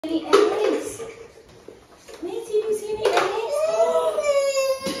Any eggs? Nancy, do you see any eggs?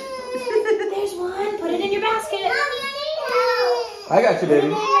 There's one. Put it in your basket. Mommy, I need help. I got you, baby.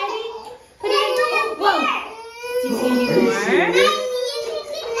 Ready? Put it in your basket. Whoa. Do you see any more?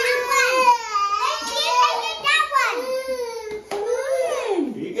 Here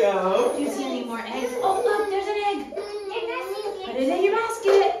you go. Do you see any more eggs? Oh, look, there's an egg. Put it in your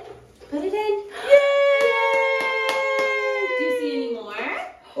basket. Put it in. Yay! Do you see any more?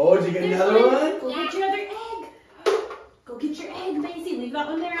 Oh, did you get another one? Go get your other egg. Go get your egg, Macy. Leave that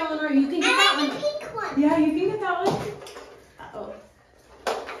one there, Eleanor. You can get that one. Pink one. Yeah, you can get that one. Uh-oh.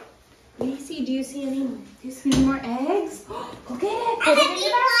 Macy, do you see any more eggs? Go get it. Put it in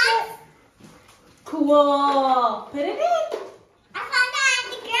your basket. Cool. Put it in. I found that at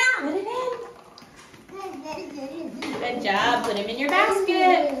the ground. Put it in. Good job. Put them in your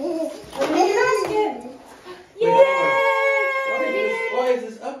basket. Put them in your basket. Yay! Why is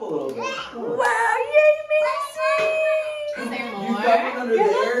this up a little bit? Wow, yay, Macy! Is there You more? found one under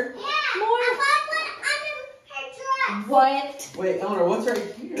there? Yeah, I found one under her dress. What? Wait, Eleanor, what's right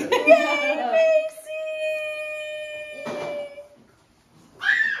here? Yay, Macy!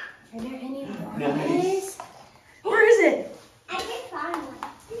 Are there any more? Nice. Where is it? I just found one.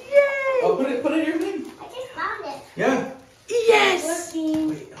 Yay! Oh, put it in your thing. I just found it. Yeah. Yes!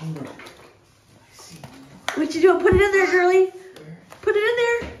 Wait, Eleanor. I see. What you doing? Put it in there, girly. Where? Put it in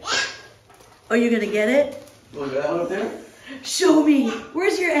there. Oh, you gonna get it? Look at that one up there. Show me.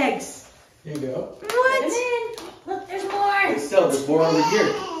 Where's your eggs? Here you go. Put them What? in. Look, there's more. Hey, Stella, there's more over here.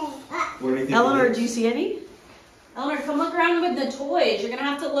 What do you think? Eleanor, it do you is? see any? Eleanor, come look around with the toys. You're gonna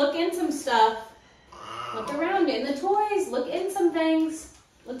have to look in some stuff. Look around in the toys. Look in some things.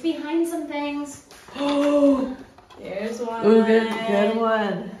 Look behind some things. Oh, There's one. ooh, good one.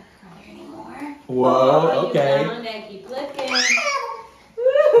 Are there any more? Whoa, Oh, okay. You found it. Keep looking.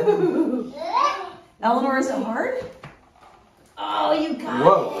 Woo. Eleanor, is it hard? Oh, you got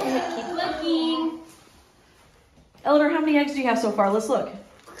Whoa. it. Keep looking. Eleanor, how many eggs do you have so far? Let's look.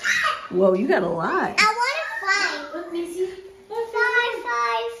 Whoa, you got a lot. I want Look, Macy. a 5.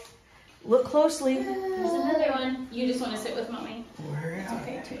 5. Look closely. There's another one. You just want to sit with mommy. Where is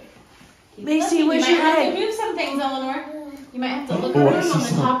Okay. it? Keep Macy, looking. where's You your might have egg? to move some things, Eleanor. You might have to look Oh, I around see on the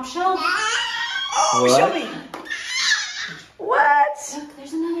some. top shelf. Oh, What? show me. What? Look,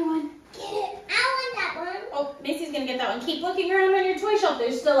 there's another one. Get it. I want that one. Oh, Macy's gonna get that one. Keep looking around on your toy shelf.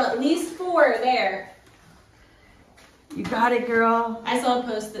 There's still at least 4 there. You got it, girl. I saw a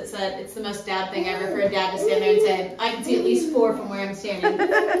post that said it's the most dad thing ever for a dad to stand there and say, I can see at least 4 from where I'm standing.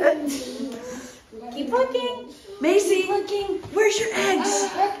 Keep looking. Macy, Keep looking. where's your eggs?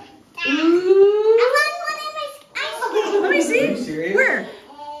 Ooh. I found one in my ice cream. Let me Are see. you serious? Where?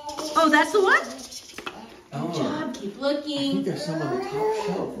 Oh, that's the one? Good Eleanor, job. Keep I think looking. there's some on the top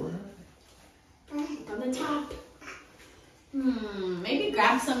shelf. Where? On the top. Maybe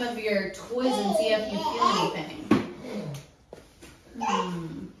grab some of your toys and see if you feel anything.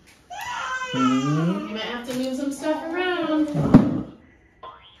 Hmm. You might have to move some stuff around.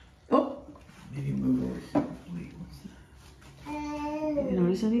 Oh, Maybe move over here. Wait, what's that? you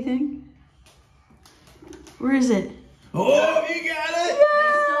notice anything? Where is it? Oh, you got it!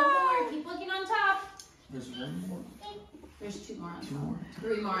 There's still more. Keep looking on top. There's one more. There's 2 more on 2 top. more.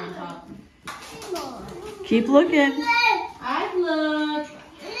 3 more on top. Keep looking. I've looked.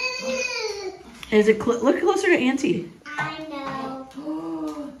 Is it look closer to Auntie? I know.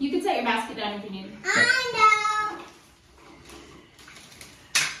 You can set your basket down if you need. I know.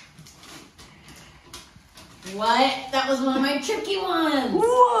 What? That was one of my tricky ones.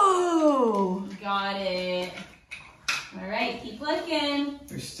 Whoa! Got it. All right, keep looking.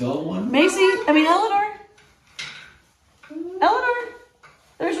 There's still one. Macy, Eleanor. Eleanor,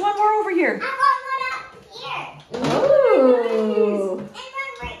 there's one more over here. I want one up here. Ooh. And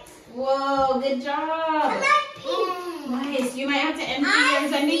then right. Whoa, good job. And then pink. Nice. You might have to empty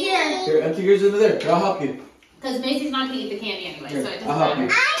yours into here. Here, empty yours into there. I'll help you. Because Macy's not going to eat the candy anyway, Here, so it doesn't I'll help matter. you.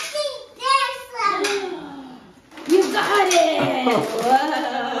 I think there's some. You got it! Here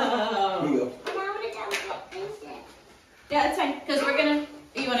Whoa! you go. And I want to go get this. Yeah, it's fine, because we're gonna.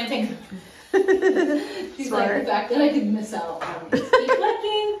 You want to take. She's Smart. like the fact that I could miss out. Keep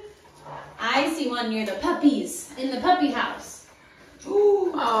looking. I see one near the puppies in the puppy house.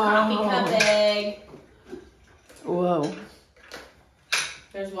 Ooh, coffee cup egg. Whoa.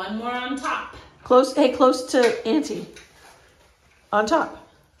 There's one more on top. Close, hey, close to Auntie. On top.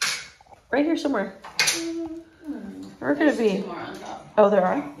 Right here somewhere. Where could it There's be? 2 more on top. Oh, there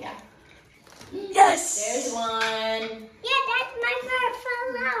are? Yeah. Yes! There's one. Yeah, that's my favorite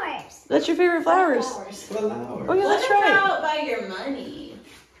flowers. That's your favorite flowers. Flowers. Flowers. Oh, yeah, What that's right. about by your money?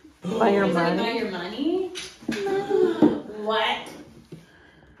 By your He's like, by money? your money? What?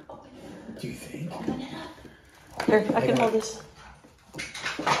 Do you think? Open it up. Here, I can hold this.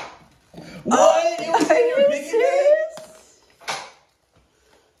 What? It was Are in your you piggy serious? bank?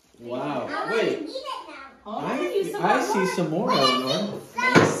 Wow. I want to Wait. eat it now. Oh, you some I more. see some more, Eleanor.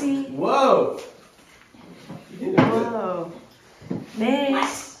 Macy. Whoa. Whoa.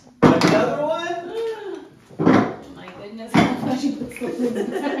 Mace. Another one? Oh my goodness, I thought she put the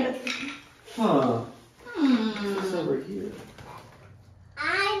back. Huh. What's over here?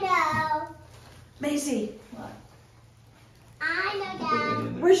 I know. Macy, I know,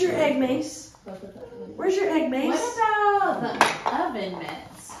 Dad. where's your egg, Mace? Where's your egg, Mace? What about the oven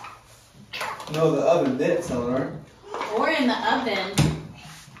mitts? No, the oven mitts, Eleanor. Or in the oven.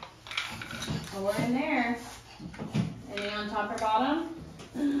 Or in there. Any on top or bottom?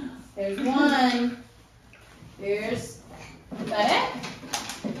 There's one. Is that it?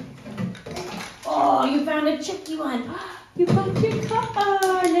 Oh, you found a tricky one. You found your cup.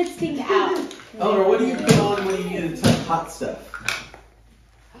 Oh, let's take it out. Eleanor, what do you put on when you need to touch hot stuff?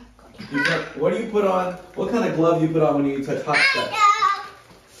 What do you put on? What kind of glove do you put on when you touch hot stuff?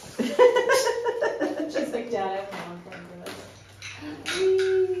 She's like, Dad, I have one for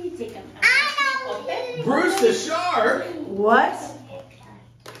you. Take them out. Okay. Bruce the shark? What?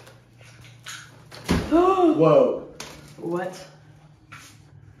 Whoa. What?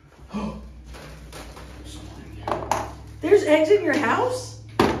 There's eggs in your house?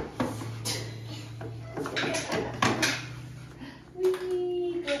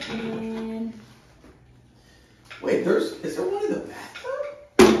 We go in. Wait, is there one in the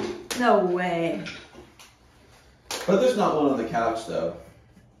bathtub? No way. But there's not one on the couch, though.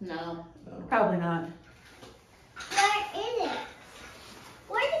 No. Probably not. Where is it?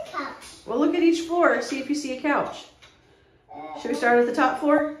 Where's the couch? Well, look at each floor. See if you see a couch. Should we start at the top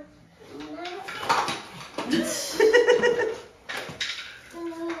floor?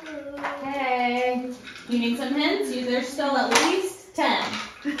 Okay. You need some hints? There's still at least 10.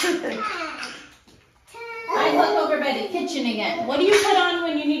 I look over by the kitchen again. What do you put on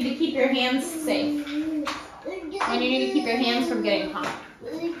when you need to keep your hands safe? When you need to keep your hands from getting hot?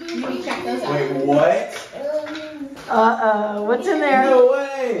 Maybe check those out. Wait, what? Uh-oh. What's in there? No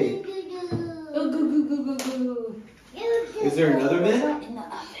way. Go, go, go, go, go, go. Is there another mitt? In the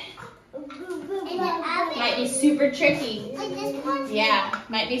oven. Might be super tricky. Like this one? Yeah,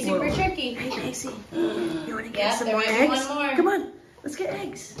 might be super tricky. Hey, Macy. You want to get Yeah, some there more might be eggs? one more. Come on. Let's get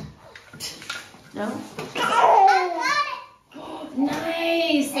eggs. No?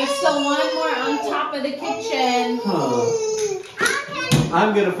 Nice. There's still one more on top of the kitchen. Huh.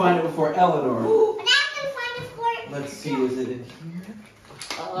 I'm gonna find it before Eleanor. But I can find a fork. Let's see, is it in here?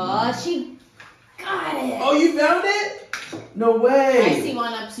 Oh, she got it. Oh, you found it? No way. I see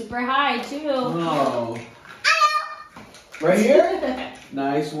one up super high too. Oh. Right here?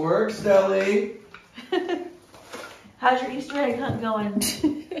 Nice work, Stelly. How's your Easter egg hunt going?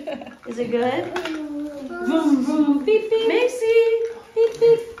 Is it good? Vroom, vroom, beep, beep. Macy, Beep,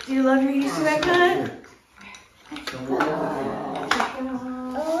 beep. do you love your Easter egg hunt?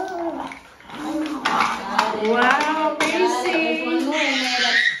 Wow, There's Macy. one more in there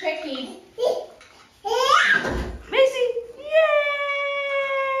that's tricky. Macy, yay!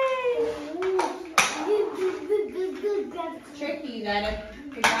 It's tricky. You gotta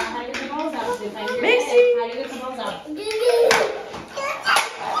figure out how to get the balls out. So find your Macy. head. How to get the balls out.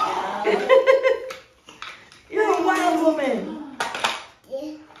 You're a wild woman.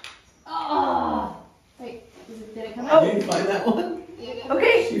 Oh. Wait, did it come You out? didn't find that one?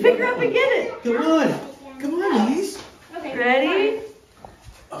 Okay, pick her up and get it. Come on. Come on, Elise. Okay. Ready?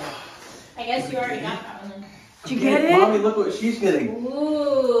 I guess you already got that one then. Did you get it? Mommy, look what she's getting.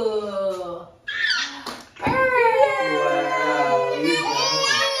 Ooh. Wow.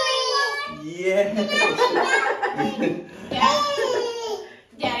 Yes.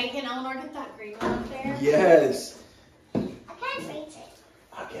 Daddy, can Eleanor get that green one up there? Yes. I can't reach it.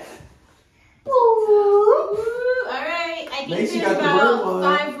 I'll get it. Ooh. All right. I think Macy there's got the bird about one.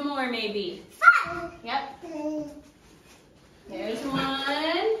 5 more maybe. Yep. There's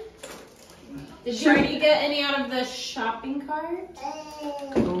one. Did you already get any out of the shopping cart?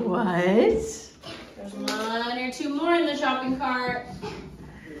 What? There's 1 or 2 more in the shopping cart.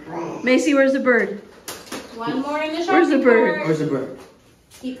 Macy, where's the bird? 1 more in the shopping Where's the bird? cart. Where's the bird?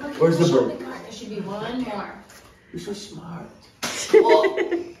 Keep looking Where's in the bird? shopping cart. There should be 1 more. You're so smart. Oh.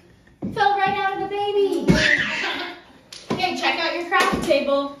 Fell right out of the baby. Okay, check out your craft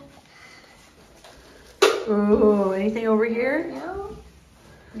table. Ooh, anything over here? No.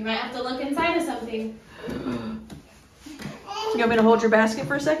 You might have to look inside of something. You want me to hold your basket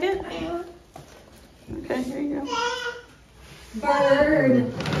for a second? Okay, here you go.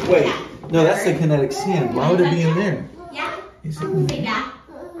 Bird. Wait, no, that's the kinetic sand. Why would it be in there? Yeah. Is it in there? Yeah.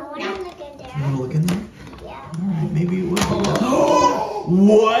 I want to look at You there. wanna look in there? Yeah. Alright, maybe it will.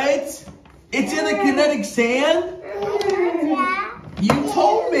 What? It's in the kinetic sand? Yeah. You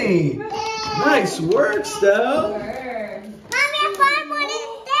told me. Nice work, Steph. Bird. Mommy, I found one in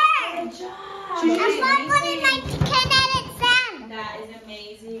there. Good job. I found one in my kinetic sand. That is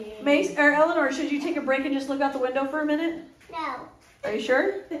amazing. Mace or Eleanor, should you take a break and just look out the window for a minute? No. Are you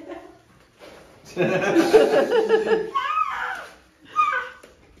sure?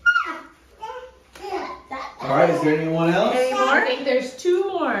 Alright, is there anyone else? Any I more? think there's two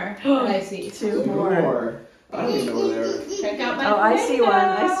more that I see. Two Two more. I don't even know where they are. Check out by Oh, the I window. see one.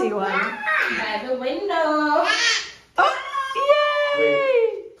 I see one. By the window. Oh,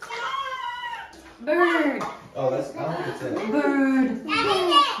 yay! Bird. Oh, that's, I don't think it's it. Bird.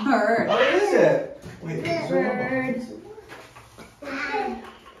 Bird. Oh, it is it. Wait, Bird. Check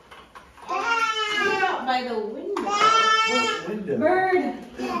out by the window. what window? Bird.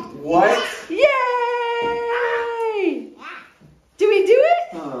 What? Yay! Did we do it?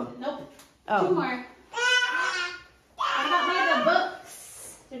 Huh. Nope. Two Oh. more. What about by the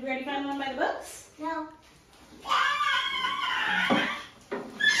books? Did we already find one by the books? No.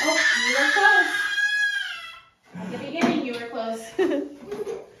 Oh, you were close. At the beginning, you were close.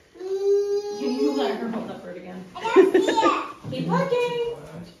 You let her hold up bird again. I don't see it. Keep looking.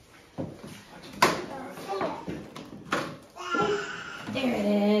 There it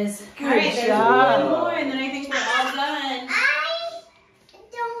is. Good All right, there's job. one more, and then I think we're all done. I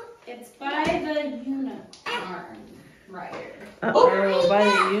don't. It's by the unicorn rider. Uh-oh, by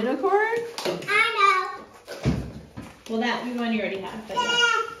the unicorn? I know. Well, that one you already have, but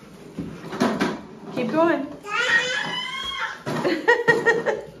yeah. Keep going.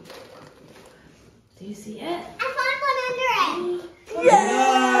 Do you see it? I found one under it.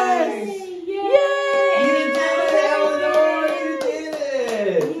 Yes! Eleanor, you did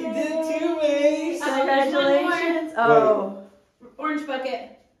it! You did too, Mace! Congratulations. Oh. Orange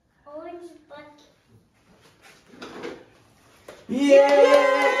bucket. Orange bucket. Yay!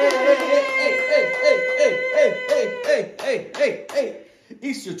 Hey!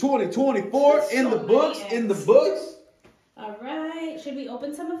 Easter 2024 in the books, in the books. All right. Should we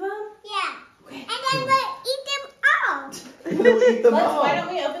open some of them? Yeah. And then we'll eat them all. We'll eat them all. Why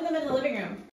don't we open them in the living room?